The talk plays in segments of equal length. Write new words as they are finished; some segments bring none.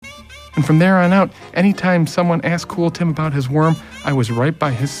And from there on out, anytime someone asked Cool Tim about his worm, I was right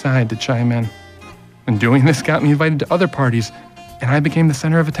by his side to chime in. And doing this got me invited to other parties, and I became the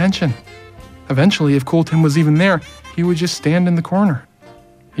center of attention. Eventually, if Cool Tim was even there, he would just stand in the corner.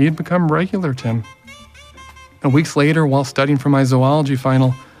 He had become regular Tim. And weeks later, while studying for my zoology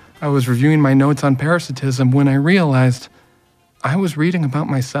final, I was reviewing my notes on parasitism when I realized I was reading about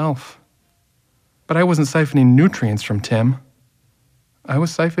myself. But I wasn't siphoning nutrients from Tim. I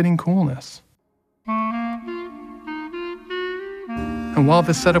was siphoning coolness. And while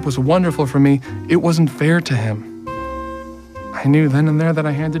this setup was wonderful for me, it wasn't fair to him. I knew then and there that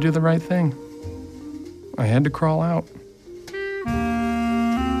I had to do the right thing. I had to crawl out.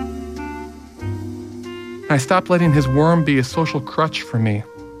 I stopped letting his worm be a social crutch for me.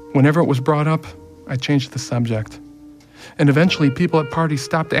 Whenever it was brought up, I changed the subject. And eventually, people at parties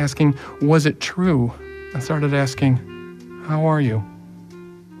stopped asking, was it true? And started asking, how are you?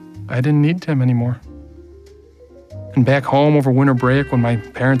 I didn't need Tim anymore. And back home over winter break, when my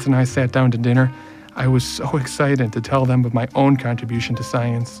parents and I sat down to dinner, I was so excited to tell them of my own contribution to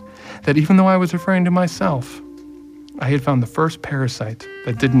science, that even though I was referring to myself, I had found the first parasite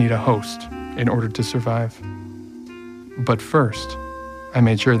that didn't need a host in order to survive. But first, I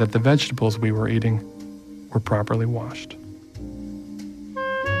made sure that the vegetables we were eating were properly washed.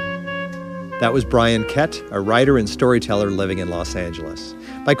 That was Brian Kett, a writer and storyteller living in Los Angeles.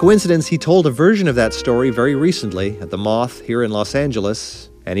 By coincidence, he told a version of that story very recently at the Moth here in Los Angeles,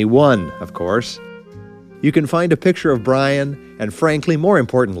 and he won, of course. You can find a picture of Brian, and frankly, more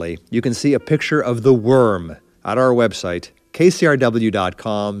importantly, you can see a picture of the worm at our website,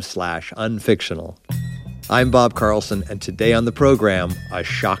 kcrw.com/unfictional. I'm Bob Carlson, and today on the program, a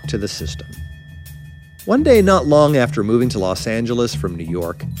shock to the system. One day not long after moving to Los Angeles from New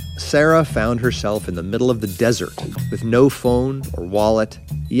York, Sarah found herself in the middle of the desert with no phone or wallet,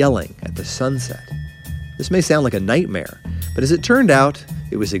 yelling at the sunset. This may sound like a nightmare, but as it turned out,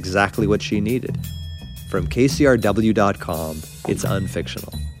 it was exactly what she needed. From KCRW.com, it's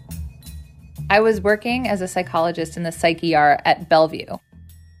Unfictional. I was working as a psychologist in the Psych ER at Bellevue.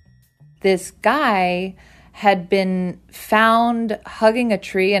 This guy had been found hugging a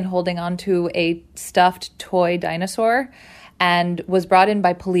tree and holding onto a stuffed toy dinosaur and was brought in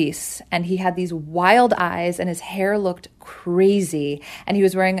by police. And he had these wild eyes and his hair looked crazy. And he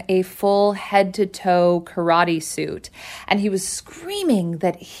was wearing a full head-to-toe karate suit. And he was screaming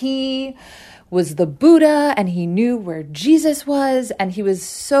that he was the Buddha and he knew where Jesus was. And he was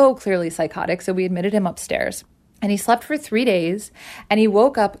so clearly psychotic, so we admitted him upstairs. And he slept for 3 days, and he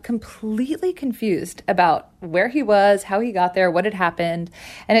woke up completely confused about where he was, how he got there, what had happened.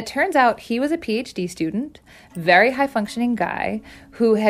 And it turns out he was a PhD student, very high-functioning guy, who had